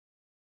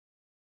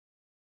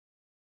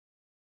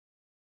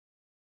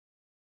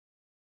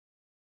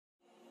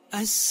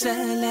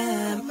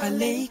السلام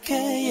عليك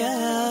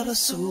يا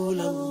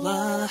رسول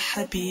الله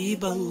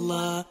حبيب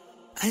الله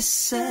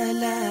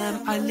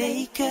السلام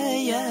عليك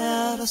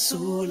يا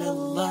رسول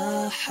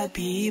الله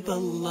حبيب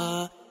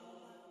الله.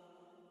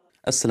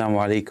 Assalamu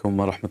alaikum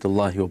wa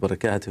rahmatullahi wa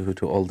barakatuhu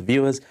to all the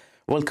viewers.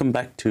 Welcome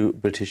back to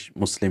British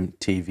Muslim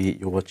TV.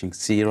 You're watching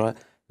Seerah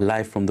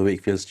live from the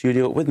Wakefield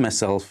studio with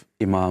myself,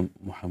 Imam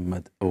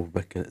Mohammed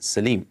Abubakar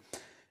Salim.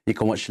 You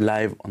can watch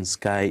live on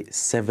Sky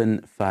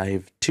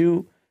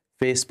 752,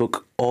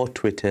 Facebook or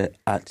Twitter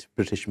at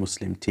British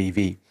Muslim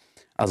TV.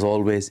 As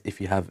always, if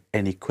you have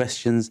any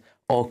questions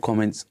or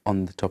comments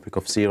on the topic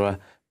of Seerah,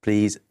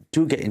 please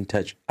do get in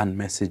touch and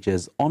message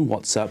us on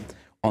WhatsApp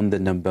on the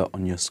number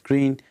on your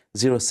screen,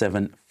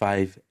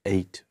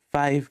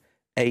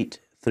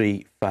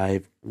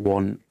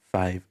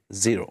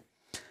 07588351550.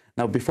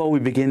 Now, before we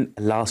begin,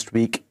 last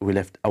week we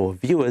left our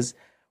viewers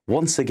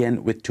once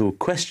again with two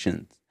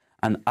questions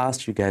and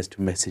asked you guys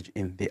to message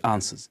in the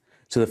answers.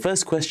 So the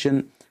first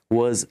question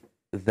was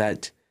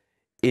that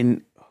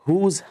in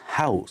whose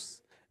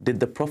house did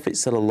the Prophet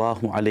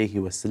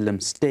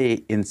ﷺ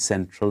stay in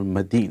Central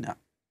Madinah?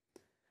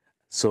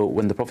 So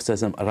when the Prophet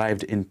ﷺ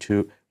arrived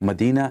into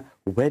Medina,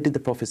 where did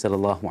the Prophet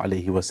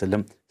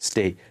ﷺ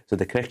stay? So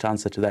the correct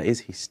answer to that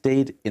is he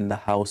stayed in the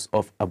house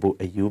of Abu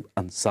Ayyub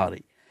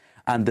Ansari.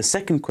 And the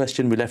second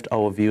question we left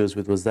our viewers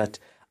with was that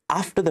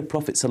after the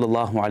Prophet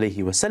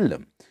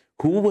ﷺ,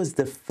 who was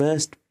the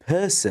first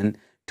person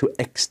to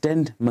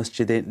extend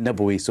Masjid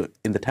Nabawi? So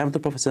in the time of the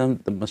Prophet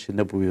ﷺ, the Masjid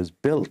Nabawi was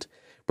built,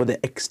 but the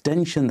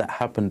extension that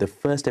happened, the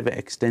first ever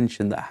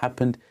extension that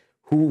happened,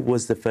 who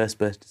was the first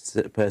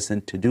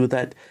person to do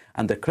that?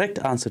 And the correct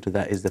answer to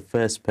that is the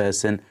first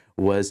person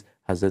was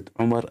Hazrat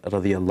Umar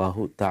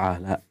radiyallahu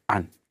ta'ala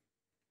an.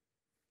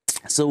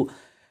 So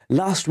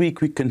last week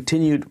we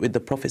continued with the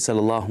Prophet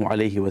sallallahu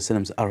alaihi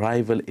wasallam's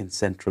arrival in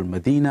Central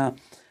Madinah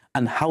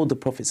and how the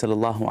Prophet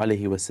sallallahu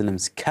alaihi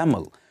wasallam's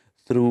camel,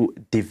 through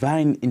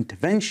divine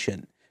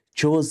intervention,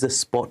 chose the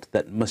spot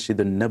that Masjid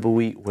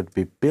al-Nabawi would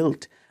be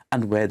built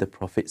and where the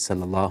Prophet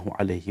sallallahu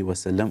alaihi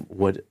wasallam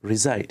would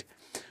reside.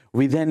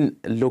 We then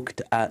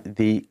looked at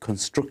the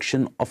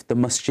construction of the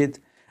masjid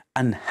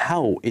and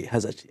how it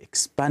has actually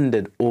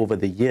expanded over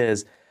the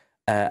years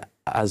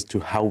as to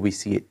how we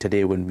see it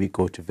today when we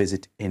go to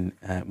visit in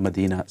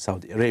Medina,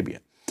 Saudi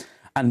Arabia.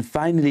 And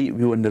finally,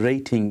 we were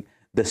narrating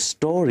the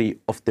story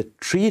of the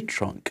tree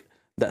trunk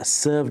that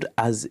served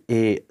as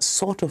a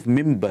sort of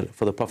mimbar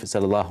for the Prophet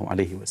sallallahu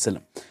alaihi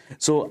wasallam.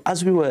 So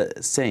as we were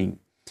saying,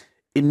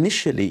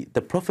 initially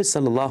the Prophet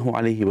sallallahu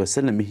alaihi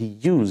wasallam, he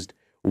used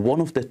one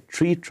of the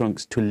tree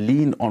trunks to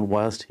lean on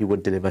whilst he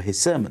would deliver his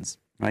sermons,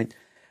 right?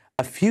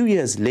 A few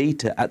years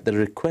later, at the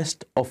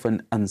request of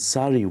an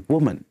Ansari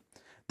woman,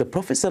 the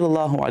Prophet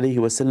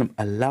ﷺ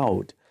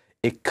allowed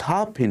a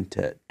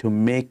carpenter to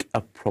make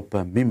a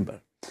proper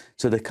mimbar.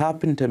 So the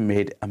carpenter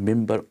made a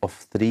mimbar of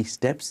 3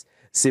 steps,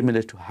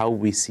 similar to how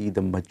we see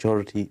the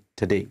majority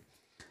today.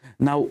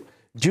 Now,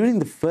 during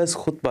the first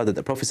khutbah that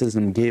the Prophet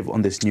ﷺ gave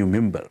on this new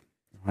mimbar,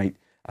 right,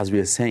 as we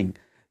are saying,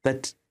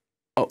 that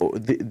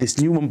this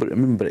new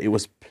mimbar, it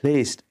was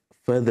placed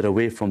further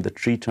away from the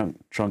tree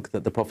trunk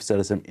that the Prophet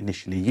ﷺ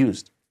initially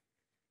used.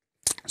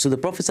 So the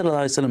Prophet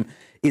ﷺ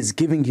is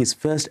giving his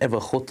first ever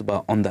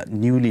khutbah on that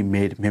newly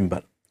made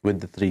mimbar with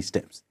the 3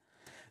 steps.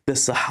 The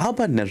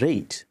Sahaba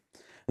narrate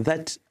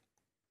that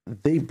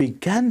they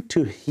began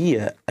to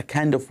hear a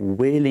kind of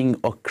wailing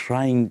or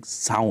crying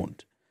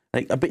sound,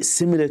 like a bit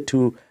similar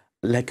to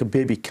like a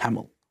baby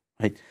camel,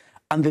 right?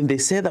 And then they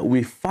say that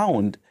we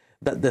found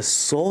that the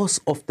source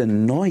of the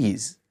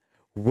noise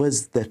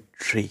was the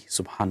tree,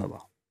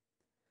 subhanallah.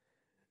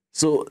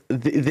 So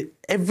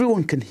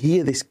everyone can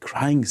hear this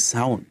crying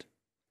sound.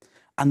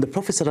 And the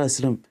Prophet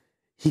ﷺ,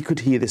 he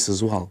could hear this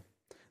as well.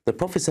 The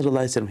Prophet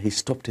ﷺ, he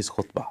stopped his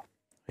khutbah,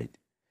 right?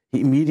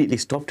 He immediately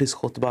stopped his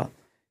khutbah.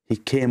 He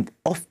came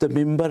off the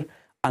mimbar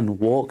and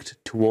walked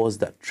towards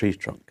that tree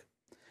trunk.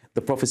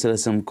 The Prophet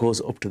ﷺ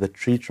goes up to the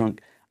tree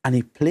trunk and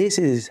he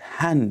places his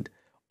hand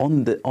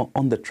on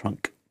the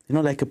trunk, you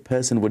know, like a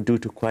person would do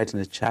to quieten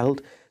a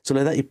child. So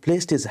like that, he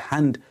placed his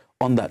hand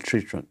on that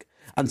tree trunk.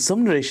 And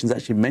some narrations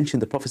actually mention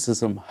the Prophet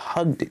ﷺ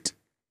hugged it,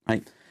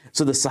 right?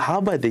 So the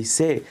Sahaba, they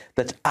say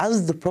that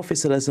as the Prophet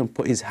ﷺ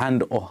put his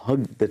hand or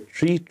hugged the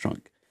tree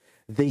trunk,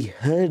 they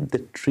heard the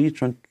tree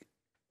trunk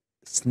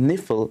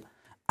sniffle,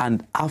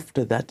 and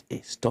after that,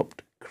 it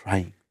stopped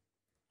crying,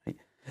 right?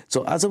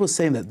 So as I was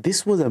saying, that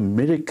this was a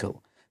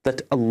miracle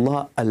that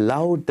Allah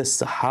allowed the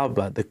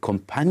Sahaba, the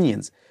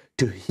companions,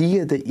 to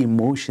hear the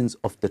emotions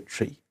of the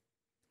tree,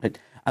 right?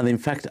 And in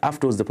fact,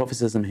 afterwards, the Prophet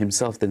ﷺ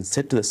himself then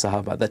said to the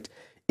Sahaba that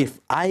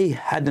if I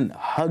hadn't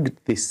hugged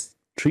this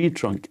tree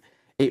trunk,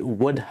 it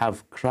would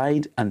have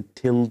cried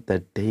until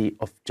the day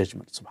of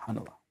judgment,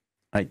 subhanallah,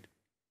 right?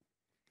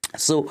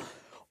 So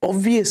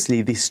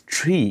obviously this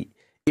tree,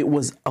 it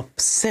was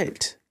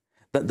upset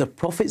that the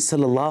Prophet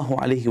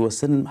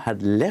ﷺ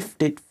had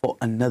left it for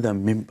another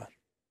mimbar,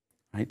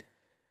 right?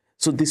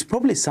 So this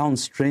probably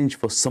sounds strange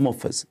for some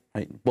of us,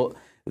 right? But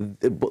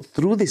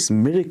through this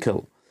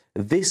miracle,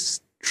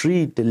 this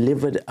tree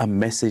delivered a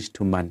message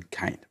to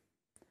mankind.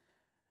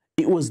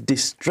 It was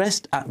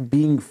distressed at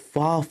being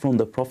far from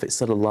the Prophet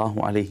sallallahu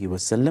alaihi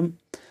wasallam,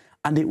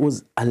 and it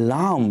was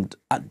alarmed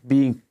at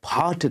being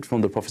parted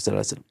from the Prophet sallallahu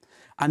alaihi wasallam.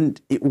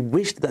 And it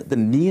wished that the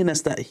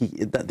nearness that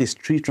this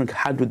tree trunk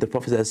had with the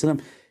Prophet sallallahu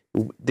alaihi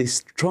wasallam,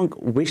 this trunk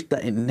wished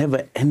that it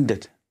never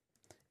ended.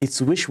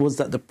 Its wish was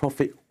that the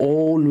Prophet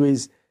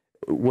always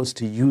was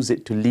to use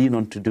it to lean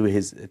on to do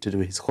his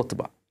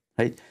khutbah,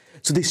 right?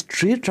 So this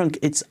tree trunk,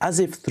 it's as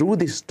if through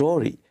this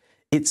story,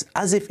 it's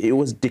as if it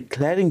was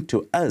declaring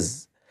to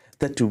us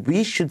that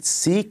we should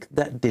seek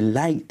that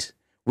delight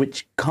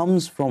which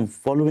comes from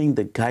following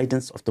the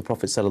guidance of the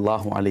Prophet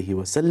sallallahu alaihi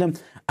wasallam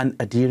and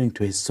adhering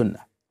to his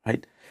sunnah,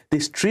 right?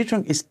 This tree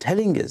trunk is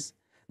telling us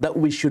that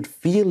we should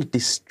feel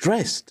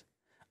distressed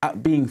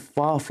at being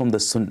far from the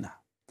sunnah,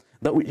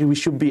 that we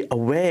should be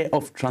aware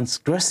of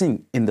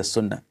transgressing in the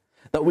sunnah,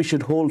 that we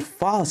should hold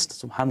fast,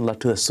 subhanAllah,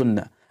 to the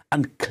sunnah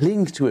and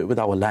cling to it with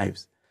our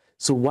lives.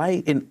 So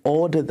why? In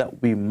order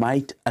that we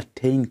might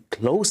attain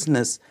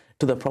closeness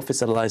to the Prophet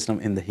ﷺ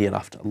in the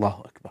hereafter.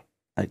 Allahu Akbar.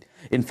 Right?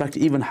 In fact,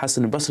 even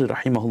Hassan al-Basri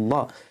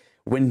rahimahullah,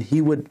 when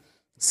he would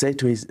say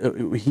to his,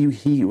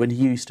 when he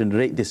used to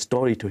narrate this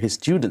story to his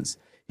students,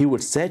 he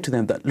would say to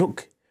them that,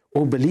 look,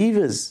 O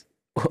believers,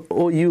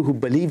 O you who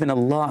believe in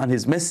Allah and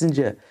His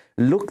Messenger,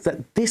 look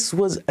that this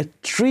was a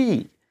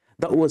tree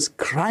that was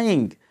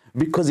crying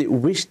because it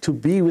wished to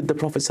be with the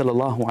Prophet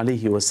sallallahu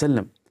alaihi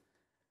wasallam.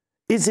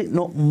 Is it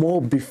not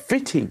more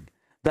befitting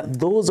that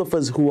those of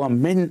us who are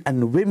men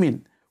and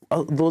women,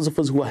 those of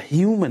us who are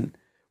human,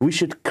 we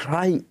should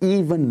cry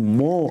even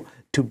more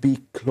to be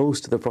close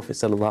to the Prophet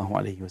sallallahu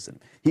alaihi wasallam?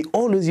 He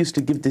always used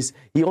to give this,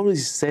 he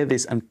always say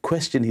this and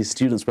question his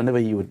students whenever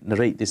he would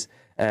narrate this,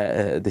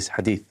 this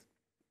hadith.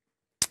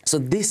 So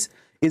this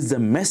is the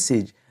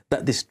message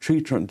that this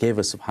tree trunk gave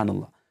us,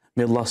 subhanAllah.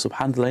 May Allah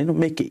subhanahu wa ta'ala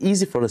make it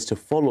easy for us to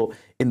follow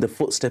in the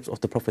footsteps of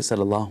the Prophet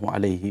sallallahu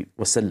alaihi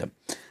wasallam.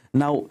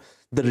 Now,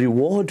 the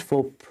reward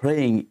for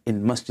praying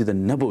in Masjid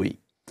al-Nabawi,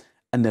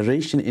 a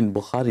narration in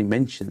Bukhari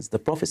mentions, the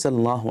Prophet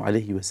sallallahu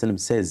alaihi wasallam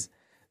says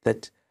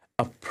that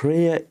a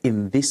prayer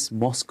in this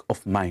mosque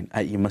of mine,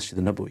 i.e. Masjid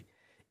al-Nabawi,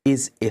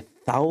 is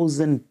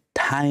 1,000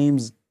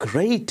 times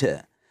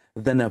greater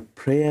than a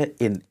prayer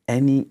in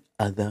any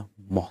other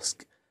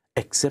mosque,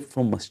 except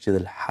for Masjid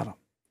al-Haram.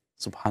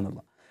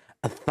 Subhanallah.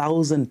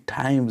 1,000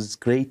 times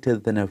greater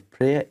than a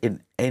prayer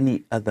in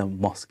any other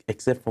mosque,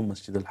 except for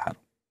Masjid al-Haram.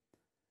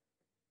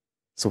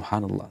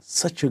 Subhanallah.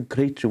 Such a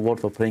great reward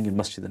for praying in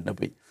Masjid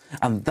al-Nabawi.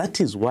 And that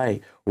is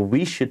why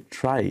we should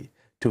try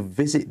to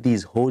visit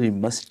these holy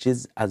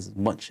masjids as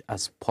much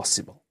as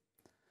possible.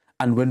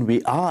 And when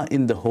we are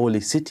in the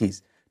holy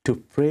cities, to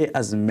pray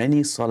as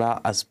many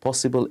salah as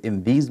possible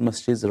in these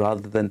masjids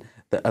rather than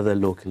the other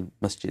local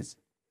masjids.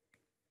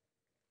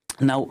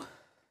 Now,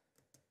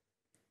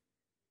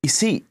 you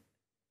see,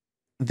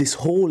 this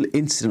whole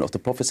incident of the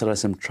Prophet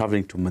ﷺ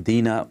traveling to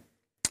Medina,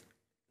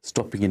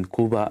 stopping in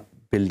Quba,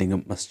 building a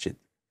masjid,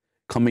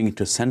 coming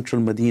into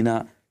Central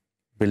Madinah,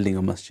 building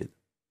a masjid.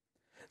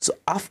 So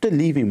after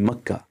leaving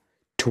Mecca,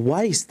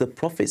 twice the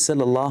Prophet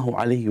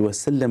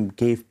ﷺ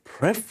gave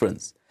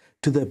preference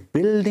to the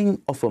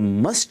building of a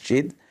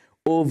masjid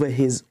over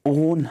his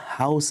own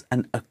house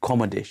and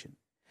accommodation.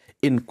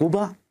 In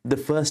Quba, the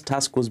first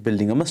task was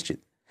building a masjid.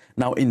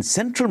 Now in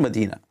Central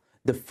Madinah,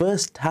 the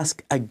first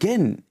task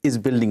again is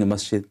building a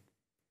masjid,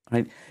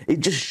 right? It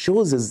just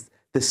shows us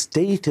the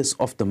status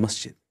of the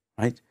masjid,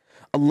 right?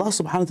 Allah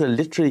subhanahu wa ta'ala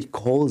literally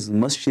calls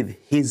masjid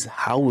his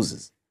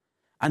houses,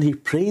 and He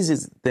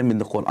praises them in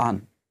the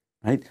Quran,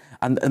 right?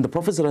 And the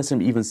Prophet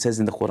ﷺ even says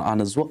in the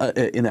Quran as well,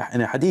 in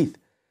a hadith,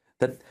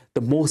 that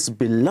the most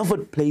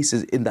beloved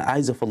places in the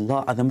eyes of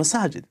Allah are the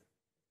masajid,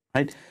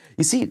 right?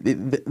 You see,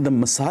 the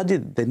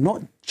masajid, they're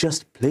not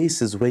just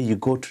places where you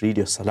go to read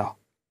your salah,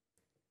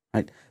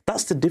 right?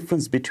 That's the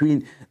difference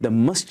between the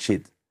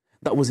masjid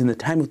that was in the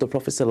time of the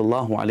Prophet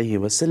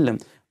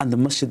ﷺ and the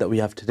masjid that we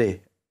have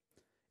today.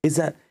 Is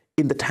that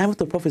in the time of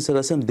the Prophet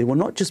ﷺ, they were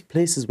not just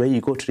places where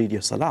you go to read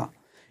your salah.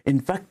 In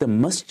fact, the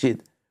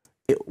masjid,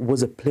 it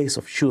was a place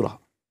of shura.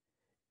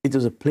 It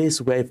was a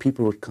place where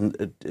people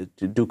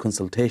would do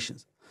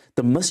consultations.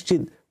 The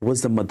masjid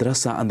was the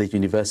madrasa and the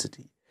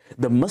university.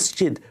 The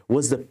masjid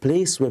was the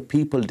place where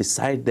people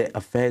decide their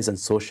affairs and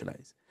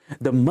socialize.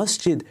 The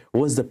masjid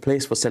was the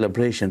place for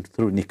celebration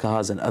through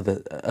nikahs and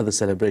other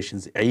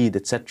celebrations, Eid,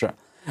 etc.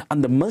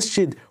 And the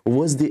masjid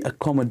was the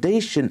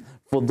accommodation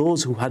for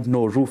those who had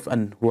no roof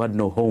and who had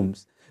no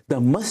homes.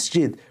 The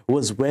masjid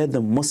was where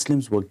the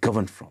Muslims were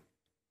governed from.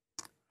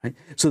 Right?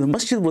 So the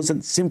masjid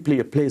wasn't simply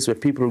a place where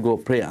people would go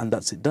pray and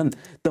that's it done.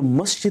 The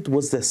masjid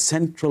was the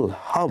central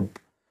hub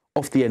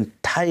of the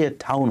entire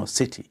town or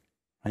city.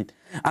 Right?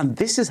 And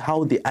this is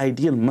how the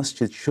ideal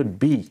masjid should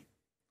be.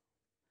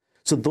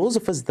 So those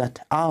of us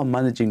that are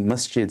managing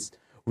masjids,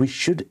 we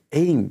should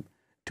aim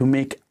to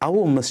make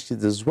our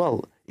masjids as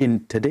well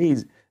in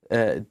today's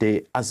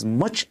day as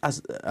much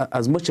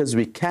as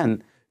we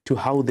can to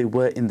how they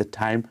were in the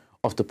time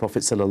of the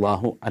Prophet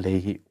sallallahu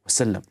alaihi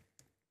wasallam.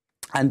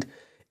 And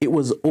it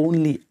was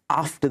only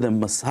after the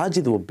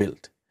masajid were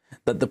built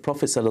that the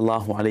Prophet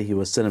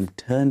ﷺ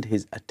turned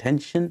his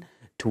attention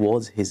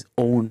towards his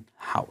own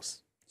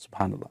house.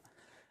 Subhanallah.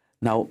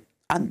 Now,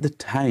 at the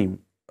time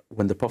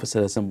when the Prophet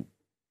ﷺ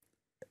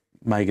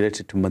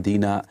migrated to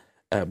Medina,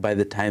 by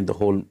the time the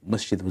whole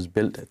masjid was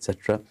built,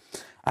 etc.,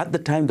 at the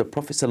time the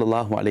Prophet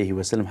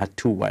ﷺ had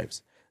two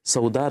wives,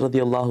 Sauda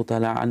radiallahu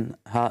ta'ala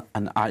anha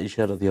and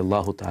Aisha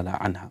radiallahu ta'ala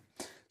anha.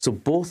 So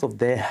both of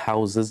their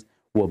houses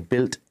were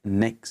built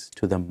next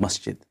to the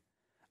masjid.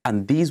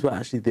 And these were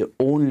actually the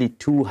only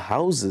two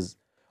houses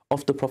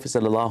of the Prophet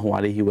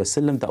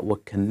ﷺ that were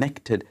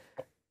connected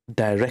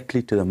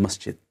directly to the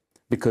masjid,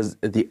 because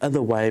the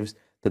other wives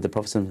that the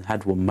Prophet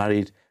had were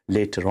married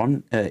later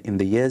on in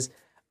the years,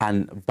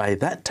 and by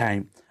that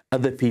time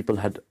other people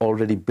had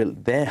already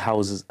built their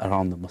houses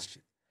around the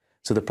masjid.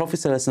 So the Prophet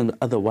ﷺ's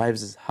other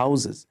wives'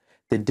 houses,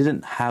 they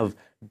didn't have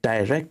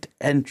direct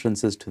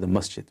entrances to the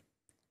masjid,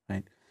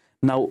 right?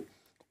 Now,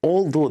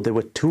 although there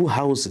were two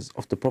houses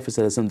of the Prophet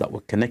ﷺ that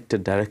were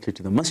connected directly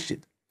to the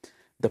masjid,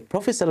 the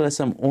Prophet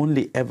ﷺ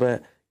only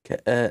ever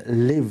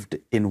lived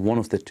in one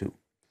of the two,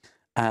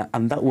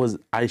 and that was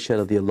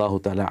Aisha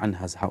radiallahu ta'ala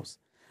anha's house.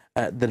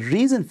 The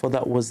reason for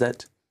that was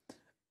that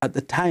at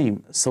the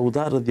time,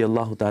 Sauda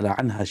radiallahu ta'ala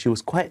anha, she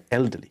was quite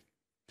elderly.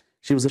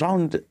 She was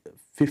around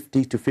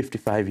 50 to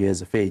 55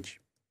 years of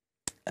age.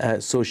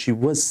 So she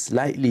was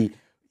slightly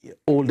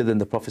older than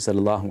the Prophet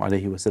sallallahu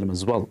alaihi wasallam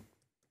as well.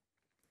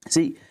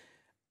 See,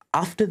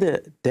 after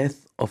the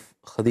death of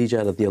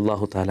Khadija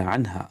radiallahu ta'ala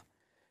anha,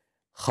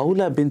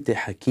 Khawla bint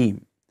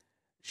Hakim,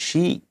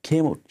 she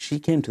came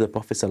to the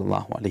Prophet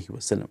sallallahu alaihi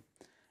wasallam,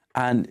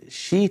 and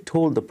she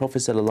told the Prophet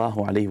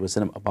sallallahu alaihi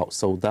wasallam about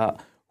Sauda,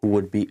 who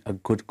would be a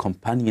good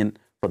companion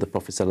for the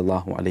Prophet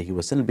sallallahu alaihi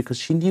wasallam, because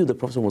she knew the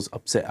Prophet was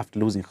upset after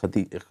losing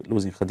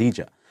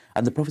Khadija,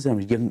 and the Prophet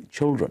had young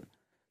children.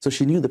 So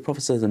she knew the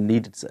Prophet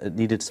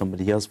needed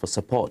somebody else for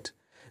support.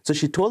 So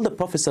she told the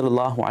Prophet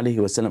sallallahu alaihi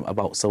wasallam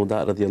about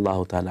Sauda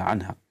radiallahu ta'ala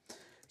anha.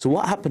 So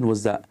what happened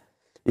was that,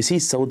 you see,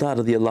 Sauda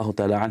radiallahu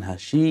ta'ala anha,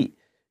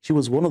 she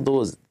was one of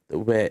those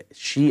where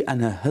she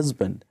and her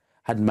husband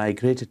had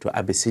migrated to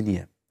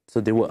Abyssinia. So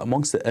they were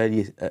amongst the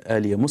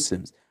earlier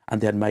Muslims, and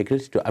they had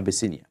migrated to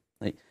Abyssinia.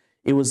 Right?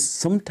 It was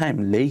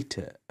sometime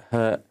later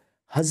her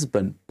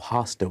husband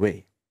passed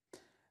away.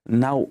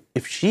 Now,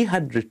 if she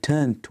had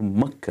returned to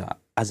Mecca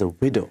as a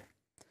widow,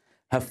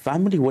 her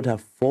family would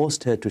have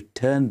forced her to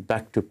turn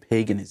back to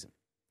paganism,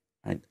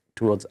 right,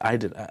 towards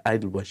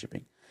idol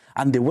worshipping,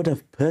 and they would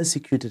have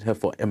persecuted her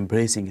for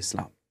embracing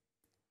Islam,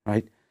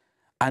 right?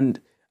 And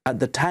at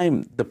the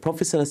time, the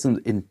Prophet's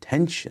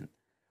intention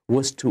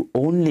was to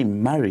only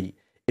marry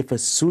if a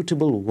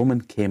suitable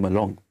woman came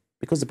along,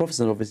 because the Prophet,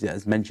 obviously,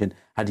 as mentioned,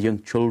 had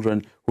young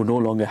children who no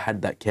longer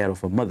had that care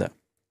of a mother,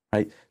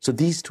 right? So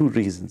these two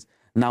reasons.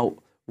 Now,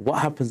 what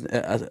happens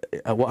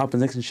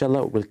next,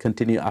 inshallah, will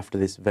continue after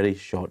this very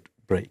short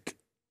break.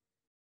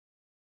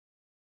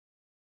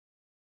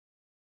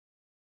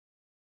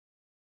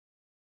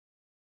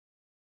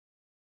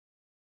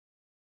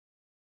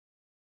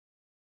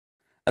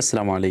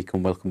 Assalamu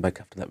alaikum, welcome back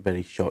after that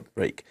very short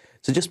break.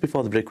 So just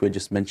before the break, we were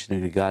just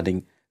mentioning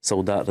regarding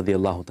Sauda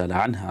radiallahu ta'ala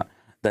anha,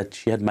 that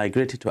she had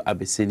migrated to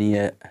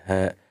Abyssinia,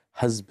 her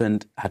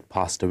husband had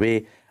passed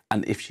away,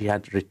 and if she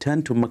had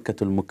returned to Makkah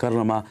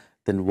al-Mukarramah,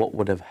 then what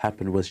would have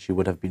happened was she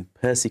would have been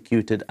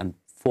persecuted and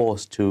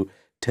forced to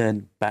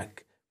turn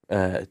back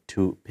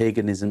to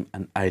paganism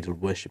and idol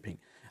worshipping.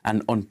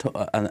 And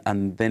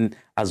then,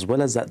 as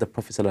well as that, the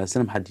Prophet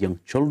ﷺ had young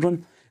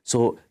children.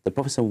 So the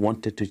Prophet ﷺ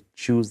wanted to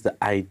choose the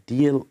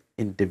ideal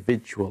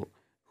individual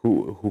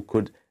who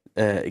could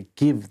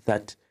give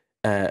that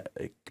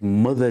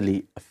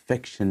motherly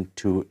affection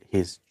to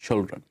his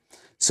children.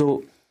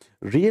 So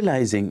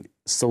realizing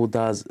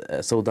Sauda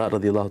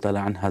radiallahu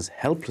ta'ala anha's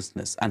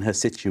helplessness and her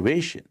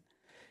situation,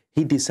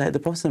 the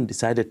Prophet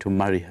decided to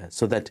marry her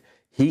so that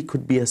he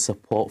could be a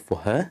support for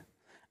her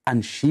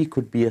and she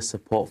could be a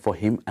support for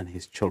him and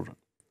his children,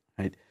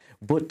 right?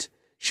 But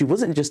she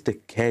wasn't just a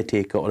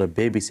caretaker or a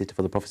babysitter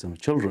for the Prophet's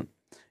children.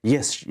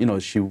 Yes, you know,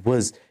 she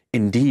was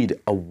indeed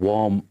a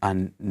warm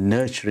and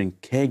nurturing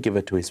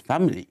caregiver to his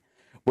family,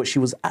 but she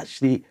was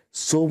actually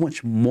so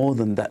much more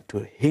than that to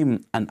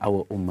him and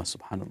our ummah,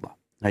 subhanallah,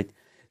 right?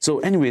 So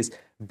anyways,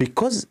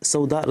 because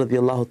Sauda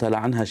radiallahu ta'ala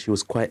anha, she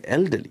was quite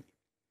elderly,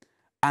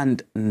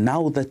 and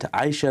now that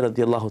Aisha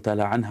radiallahu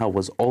ta'ala anha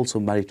was also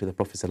married to the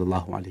Prophet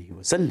sallallahu alaihi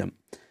wasallam,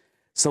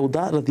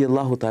 Sauda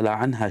radiallahu ta'ala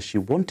anha, she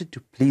wanted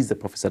to please the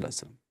Prophet sallallahu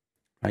alaihi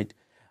wasallam,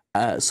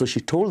 right? So she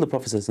told the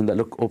Prophet sallallahu alaihi wasallam that,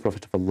 look, O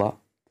Prophet of Allah,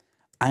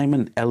 I'm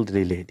an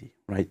elderly lady,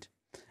 right?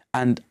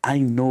 And I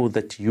know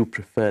that you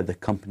prefer the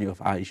company of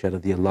Aisha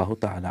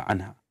radiallahu ta'ala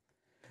anha.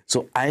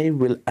 So I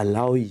will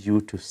allow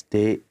you to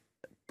stay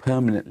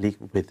permanently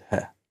with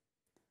her.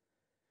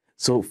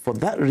 So for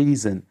that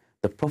reason,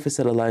 the Prophet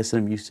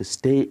ﷺ used to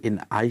stay in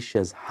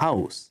Aisha's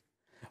house,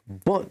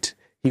 but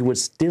he would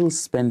still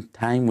spend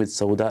time with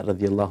Sauda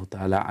radiallahu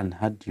ta'ala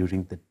anha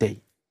during the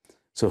day.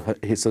 So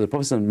the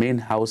Prophet's main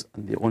house,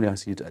 and the only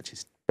house he used to actually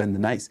spend the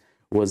nights,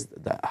 was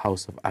the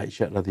house of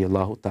Aisha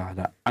radiallahu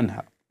ta'ala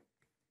anha.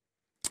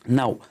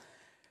 Now,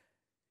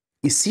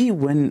 you see,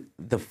 when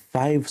the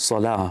 5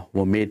 salah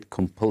were made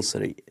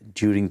compulsory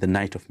during the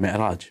night of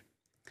Mi'raj,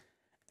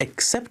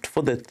 except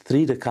for the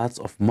 3 rakats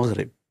of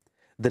Maghrib,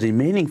 the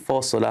remaining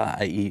 4 salah,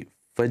 i.e.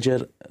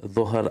 Fajr,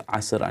 Dhuhr,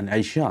 Asr and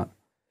Isha,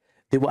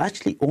 they were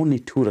actually only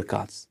 2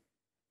 rakats,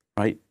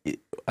 right?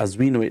 As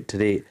we know it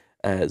today,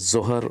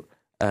 Zuhr,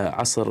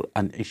 Asr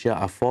and Isha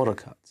are 4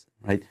 rakats,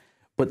 right?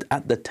 But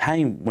at the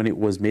time when it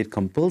was made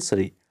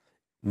compulsory,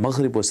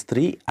 Maghrib was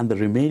 3 and the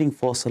remaining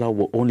 4 salah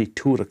were only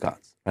 2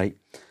 rakats, right?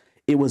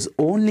 It was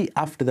only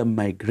after the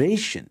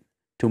migration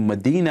to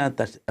Medina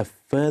that a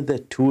further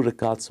 2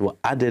 rakats were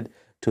added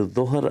to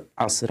Dhuhr,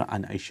 Asr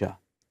and Isha,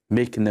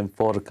 making them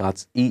 4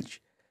 rakats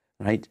each,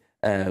 right?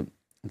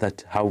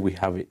 That's how we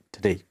have it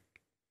today.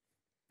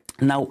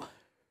 Now,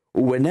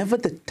 whenever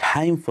the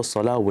time for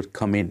Salah would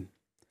come in,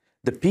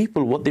 the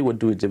people, what they would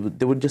do is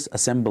they would just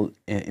assemble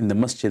in the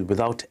masjid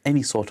without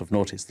any sort of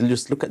notice. They'll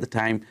just look at the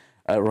time,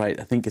 right,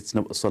 I think it's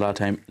Salah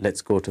time,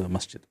 let's go to the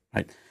masjid,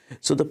 right?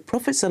 So the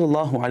Prophet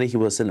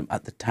ﷺ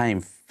at the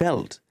time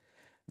felt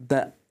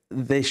that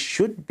there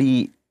should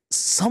be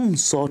some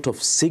sort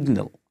of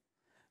signal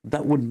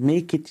that would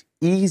make it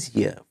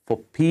easier for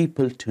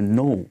people to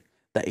know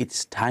that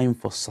it's time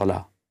for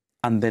Salah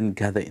and then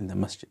gather in the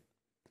masjid.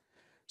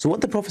 So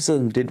what the Prophet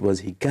ﷺ did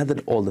was he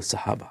gathered all the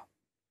Sahaba.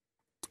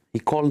 He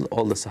called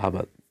all the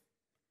Sahaba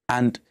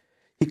and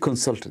he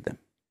consulted them,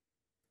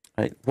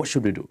 right? What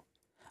should we do?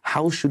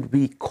 How should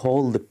we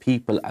call the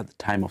people at the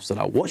time of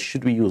Salah? What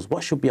should we use?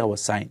 What should be our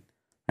sign?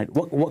 Right?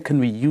 What can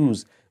we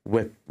use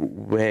where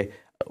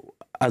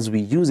as we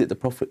use it,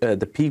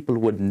 the people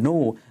would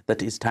know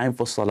that it's time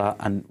for Salah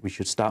and we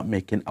should start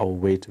making our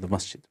way to the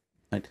masjid,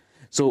 right?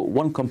 So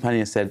one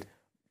companion said,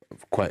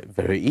 quite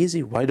very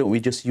easy, why don't we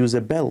just use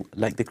a bell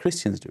like the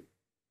Christians do?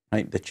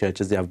 Right? The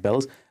churches, they have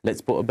bells.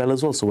 Let's put a bell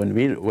as well. So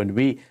when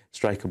we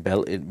strike a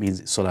bell, it means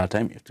it's Salah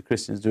time. If the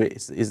Christians do it,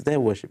 it's their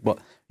worship. But,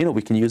 you know,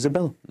 we can use a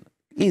bell.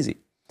 Easy.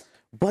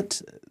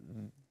 But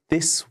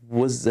this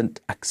wasn't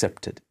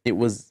accepted. It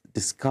was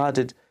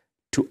discarded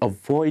to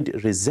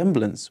avoid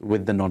resemblance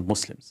with the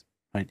non-Muslims,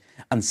 right?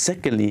 And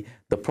secondly,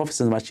 the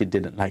Prophet actually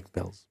didn't like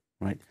bells,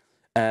 right?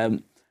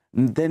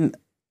 Then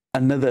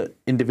another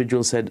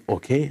individual said,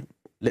 okay,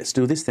 let's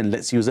do this then.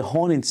 Let's use a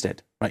horn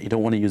instead, right? You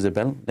don't want to use a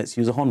bell. Let's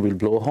use a horn. We'll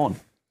blow a horn.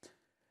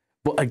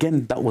 But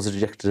again, that was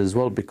rejected as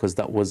well because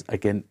that was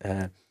again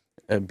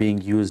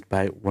being used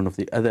by one of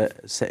the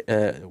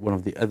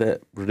other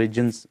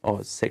religions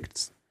or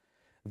sects.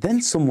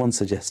 Then someone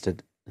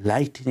suggested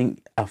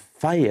lighting a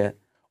fire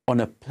on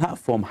a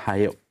platform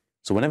high up.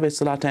 So whenever it's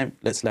Salah time,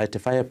 let's light a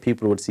fire.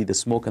 People would see the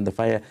smoke and the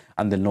fire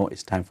and they'll know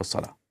it's time for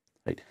Salah,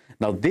 right?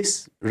 Now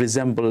this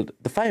resembled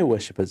the fire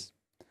worshippers.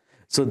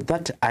 So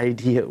that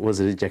idea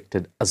was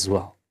rejected as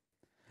well.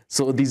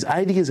 So these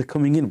ideas are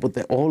coming in, but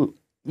they're all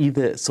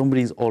either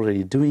somebody's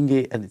already doing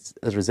it and it's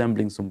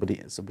resembling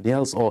somebody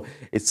else, or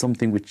it's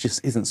something which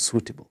just isn't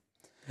suitable.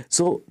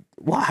 So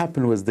what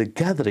happened was the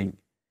gathering,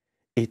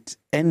 it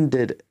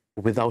ended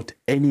without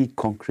any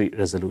concrete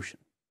resolution.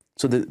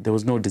 So there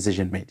was no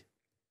decision made.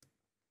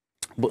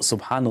 But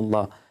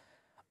subhanallah,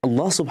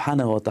 Allah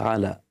subhanahu wa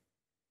ta'ala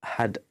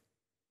had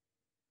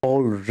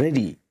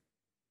already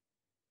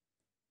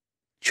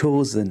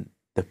chosen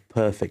the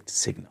perfect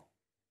signal.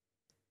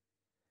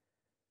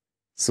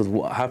 So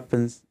what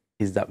happens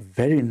is that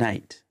very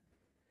night,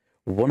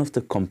 one of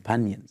the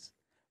companions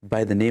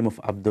by the name of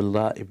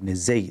Abdullah ibn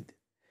Zayd,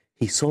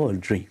 he saw a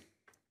dream.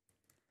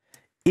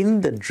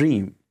 In the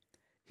dream,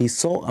 he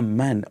saw a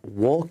man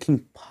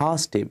walking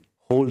past him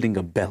holding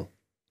a bell.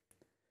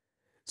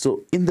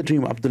 So in the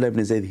dream, Abdullah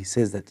ibn Zayd, he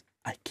says that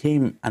I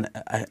came and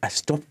I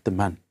stopped the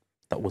man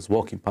that was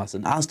walking past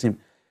and asked him,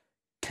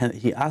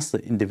 he asked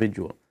the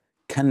individual,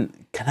 can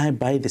I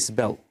buy this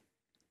bell?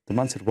 The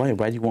man said, why?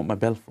 Why do you want my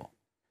bell for?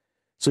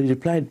 So he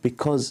replied,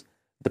 because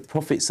the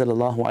Prophet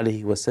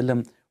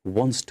ﷺ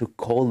wants to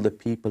call the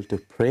people to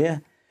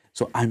prayer.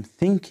 So I'm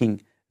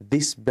thinking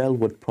this bell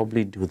would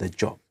probably do the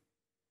job.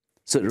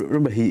 So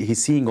remember,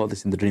 he's seeing all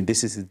this in the dream.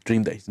 This is his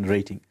dream that he's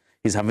narrating.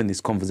 He's having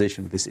this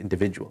conversation with this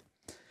individual.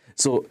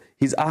 So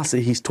he's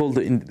told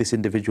this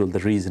individual the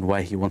reason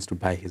why he wants to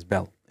buy his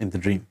bell in the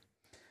dream.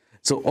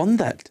 So on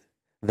that,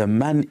 the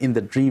man in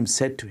the dream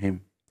said to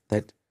him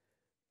that,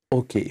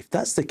 okay, if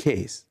that's the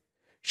case,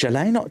 shall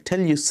I not tell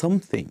you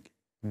something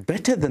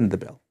better than the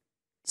bell?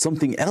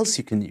 Something else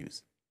you can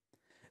use.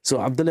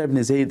 So Abdullah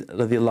ibn Zayd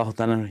radiallahu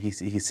ta'ala, he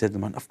said to the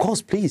man, of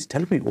course, please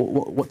tell me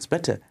what's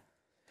better.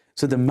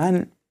 So the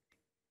man,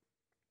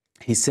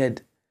 he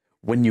said,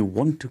 when you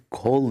want to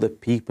call the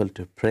people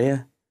to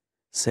prayer,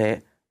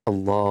 say,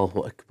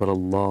 Allahu Akbar,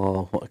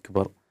 Allahu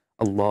Akbar,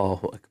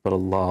 Allahu Akbar,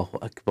 Allahu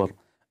Akbar,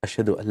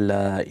 Ashhadu an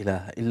la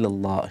ilaha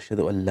illallah,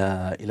 Ashhadu an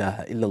la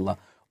ilaha illallah,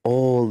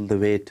 all the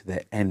way to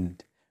the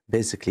end.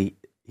 Basically,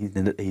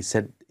 he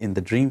said in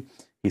the dream,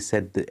 he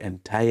said the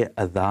entire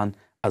adhan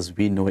as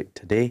we know it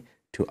today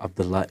to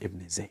Abdullah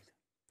ibn Zayd.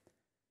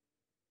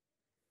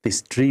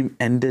 This dream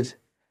ended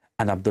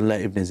and Abdullah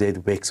ibn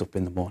Zayd wakes up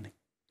in the morning.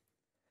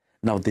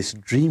 Now this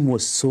dream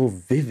was so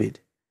vivid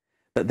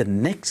that the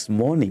next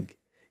morning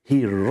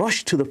he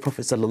rushed to the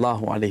Prophet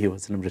sallallahu alaihi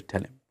wasallam to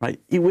tell him, right?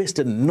 He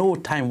wasted no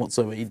time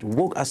whatsoever. He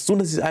woke, as soon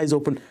as his eyes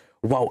opened,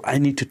 wow, I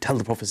need to tell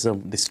the Prophet sallallahu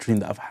alaihi wasallam this dream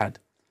that I've had.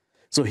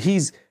 So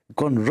he's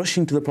gone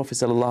rushing to the Prophet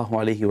sallallahu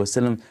alaihi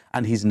wasallam,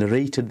 and he's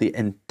narrated the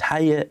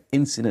entire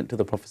incident to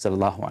the Prophet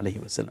sallallahu alaihi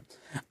wasallam.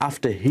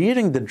 After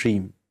hearing the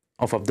dream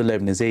of Abdullah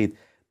ibn Zayd,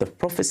 the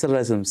Prophet sallallahu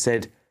alaihi wasallam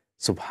said,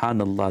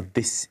 Subhanallah,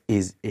 this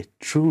is a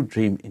true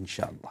dream,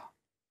 inshallah.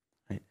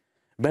 Right?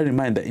 Bear in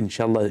mind that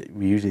inshallah,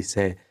 we usually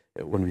say,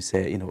 when we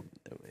say,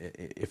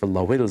 if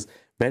Allah wills,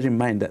 bear in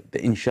mind that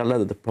the inshallah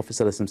that the Prophet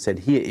sallallahu alaihi wasallam said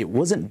here, it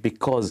wasn't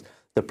because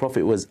the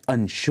Prophet was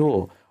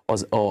unsure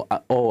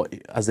or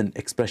as an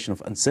expression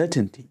of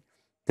uncertainty.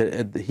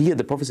 Here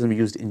the Prophet sallallahu alaihi wasallam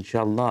used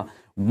inshallah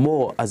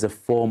more as a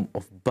form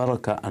of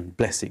barakah and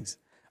blessings.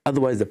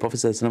 Otherwise, the Prophet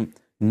sallallahu alaihi wasallam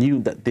knew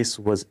that this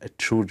was a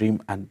true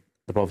dream, and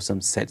the Prophet sallallahu alaihi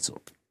wasallam said so.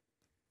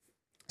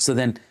 So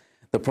then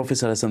the Prophet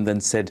ﷺ then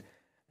said,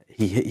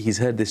 he's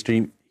heard this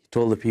dream, he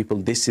told the people,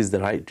 this is the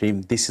right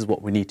dream, this is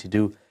what we need to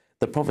do.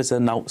 The Prophet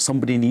said, now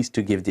somebody needs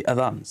to give the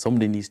adhan,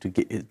 somebody needs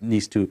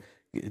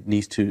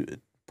to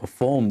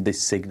perform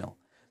this signal.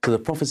 So the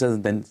Prophet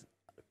ﷺ then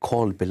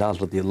called Bilal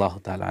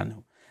radiallahu ta'ala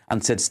anhu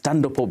and said,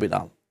 stand up, O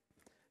Bilal.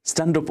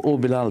 Stand up, O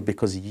Bilal,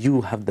 because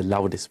you have the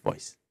loudest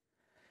voice.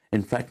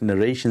 In fact,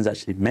 narrations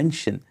actually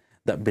mention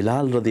that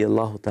Bilal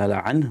radiallahu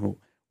ta'ala anhu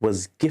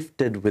was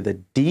gifted with a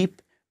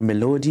deep,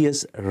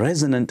 melodious,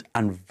 resonant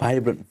and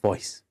vibrant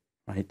voice,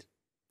 right?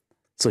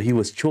 So he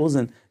was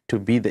chosen to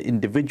be the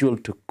individual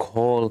to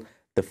call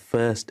the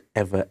first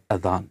ever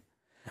adhan.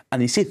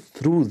 And you see,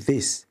 through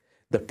this,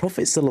 the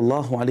Prophet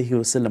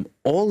ﷺ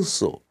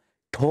also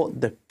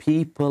taught the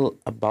people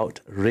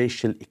about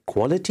racial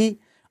equality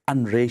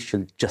and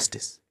racial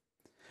justice.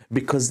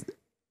 Because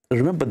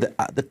remember that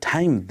at the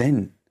time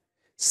then,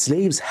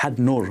 slaves had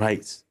no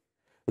rights.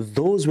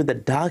 Those with the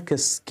darker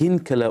skin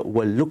color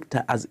were looked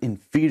at as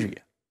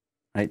inferior.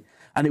 Right?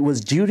 And it was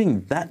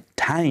during that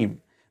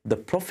time the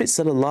Prophet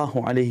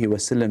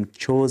ﷺ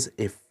chose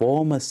a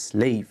former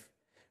slave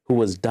who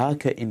was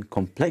darker in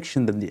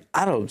complexion than the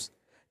Arabs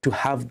to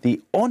have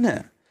the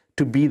honor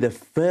to be the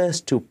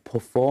first to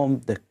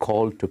perform the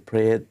call to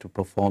prayer, to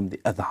perform the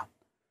adhan.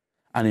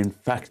 And in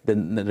fact, the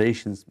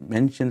narrations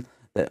mention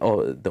that,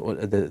 or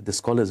the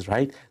scholars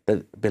write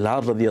that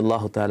Bilal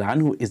radiallahu ta'ala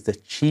anhu is the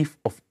chief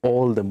of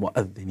all the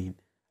mu'adhineen,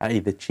 i.e.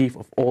 the chief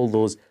of all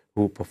those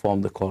who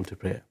perform the call to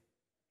prayer.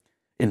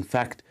 In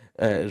fact,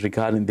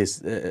 regarding this,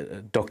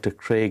 Dr.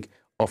 Craig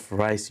of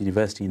Rice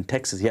University in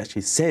Texas, he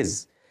actually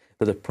says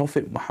that the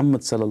Prophet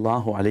Muhammad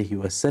sallallahu alaihi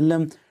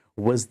wasallam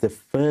was the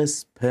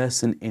first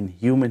person in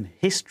human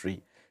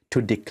history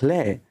to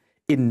declare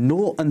in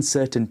no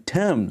uncertain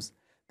terms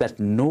that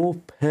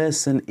no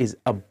person is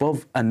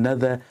above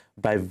another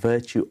by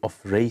virtue of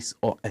race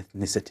or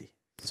ethnicity.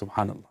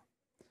 Subhanallah.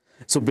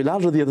 So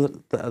Bilal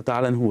radiallahu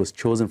ta'ala anhu was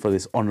chosen for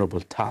this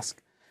honorable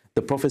task.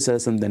 The Prophet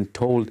ﷺ then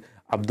told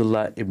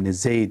Abdullah ibn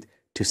Zayd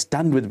to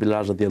stand with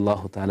Bilal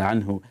radiallahu ta'ala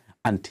anhu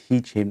and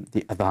teach him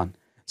the adhan.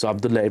 So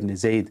Abdullah ibn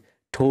Zayd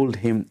told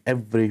him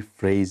every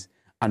phrase,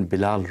 and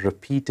Bilal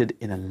repeated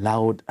in a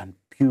loud and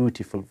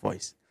beautiful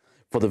voice.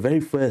 For the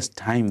very first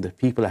time, the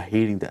people are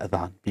hearing the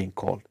adhan being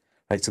called.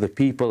 Right? So the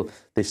people,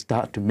 they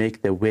start to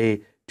make their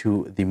way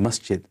to the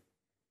masjid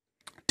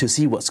to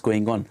see what's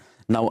going on.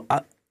 Now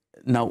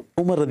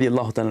Umar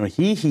radiallahu ta'ala,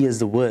 he hears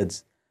the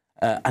words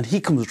and he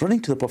comes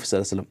running to the Prophet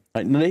sallallahu alaihi wasallam.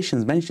 Right?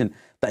 Narrations mention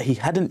that he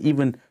hadn't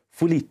even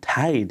fully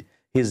tied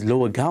his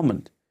lower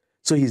garment.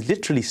 So he's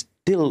literally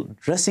still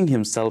dressing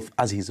himself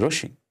as he's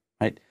rushing.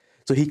 Right?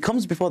 So he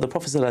comes before the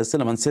Prophet sallallahu alaihi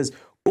wasallam and says,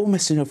 O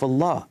Messenger of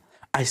Allah,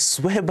 I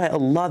swear by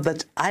Allah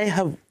that I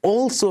have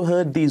also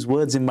heard these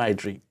words in my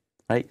dream.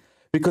 Right?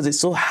 Because it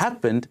so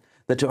happened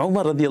that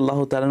Umar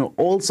radiallahu ta'ala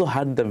also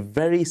had the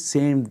very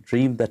same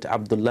dream that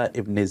Abdullah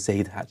ibn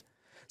Zayd had.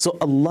 So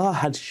Allah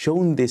had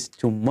shown this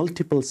to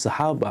multiple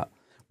Sahaba,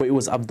 but it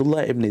was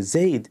Abdullah ibn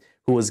Zayd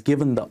who was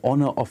given the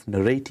honor of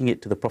narrating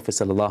it to the Prophet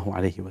sallallahu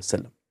alaihi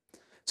wasallam.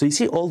 So you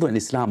see, although in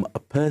Islam a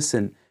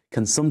person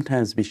can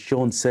sometimes be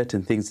shown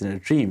certain things in a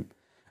dream,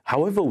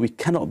 however, we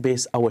cannot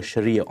base our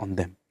Sharia on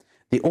them.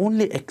 The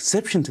only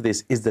exception to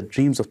this is the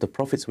dreams of the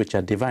Prophets, which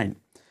are divine.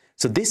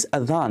 So this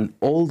adhan,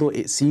 although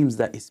it seems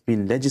that it's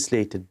been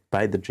legislated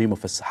by the dream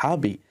of a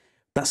Sahabi,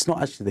 that's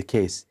not actually the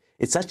case.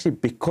 It's actually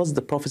because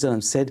the Prophet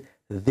ﷺ said,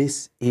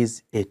 this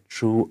is a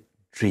true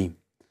dream.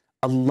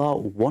 Allah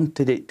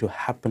wanted it to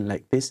happen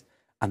like this,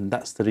 and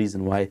that's the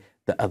reason why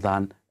the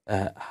adhan,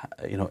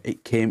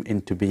 it came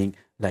into being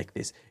like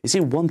this. You see,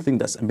 one thing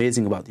that's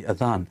amazing about the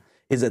adhan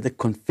is that the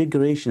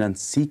configuration and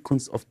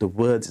sequence of the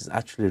words is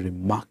actually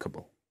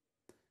remarkable.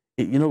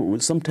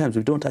 Sometimes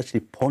we don't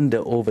actually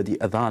ponder over the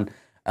adhan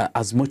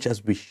as much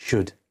as we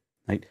should,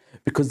 right?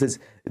 Because there's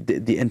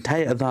the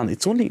entire adhan,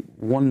 it's only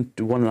 1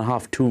 to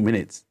 1.5, 2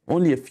 minutes,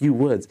 only a few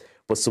words.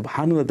 But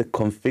subhanAllah, the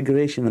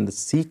configuration and the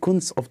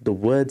sequence of the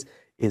words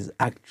is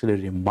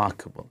actually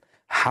remarkable.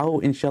 How,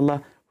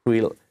 inshallah,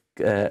 we'll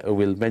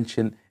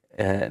mention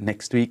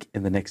next week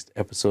in the next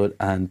episode.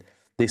 And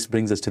this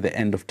brings us to the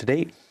end of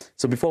today.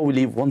 So before we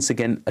leave, once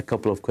again, a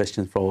couple of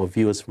questions for our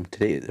viewers from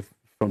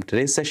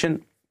today's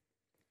session.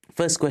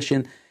 First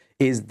question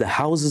is, the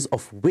houses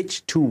of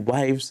which two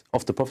wives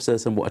of the Prophet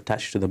ﷺ were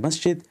attached to the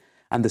masjid?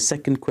 And the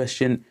second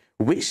question,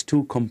 which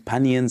two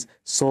companions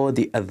saw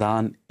the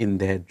adhan in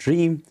their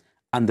dream?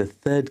 And the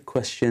third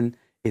question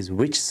is,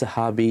 which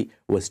Sahabi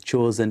was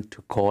chosen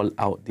to call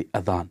out the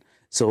adhan?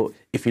 So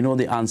if you know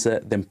the answer,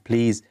 then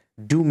please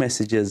do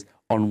messages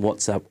on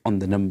WhatsApp on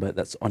the number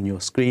that's on your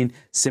screen.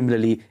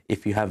 Similarly,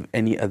 if you have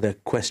any other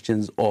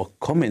questions or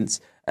comments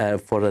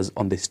for us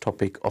on this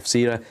topic of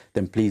Seerah,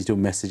 then please do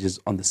messages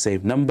on the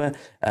same number.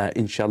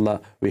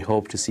 Inshallah, we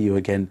hope to see you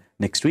again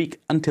next week.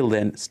 Until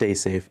then, stay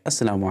safe.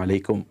 Assalamu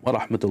alaikum wa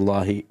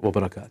rahmatullahi wa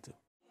barakatuh.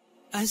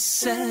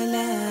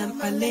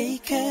 السلام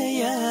عليك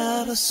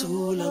يا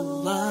رسول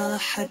الله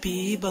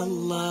حبيب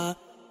الله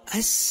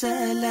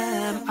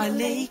السلام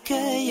عليك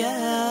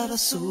يا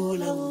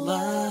رسول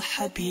الله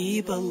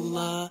حبيب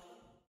الله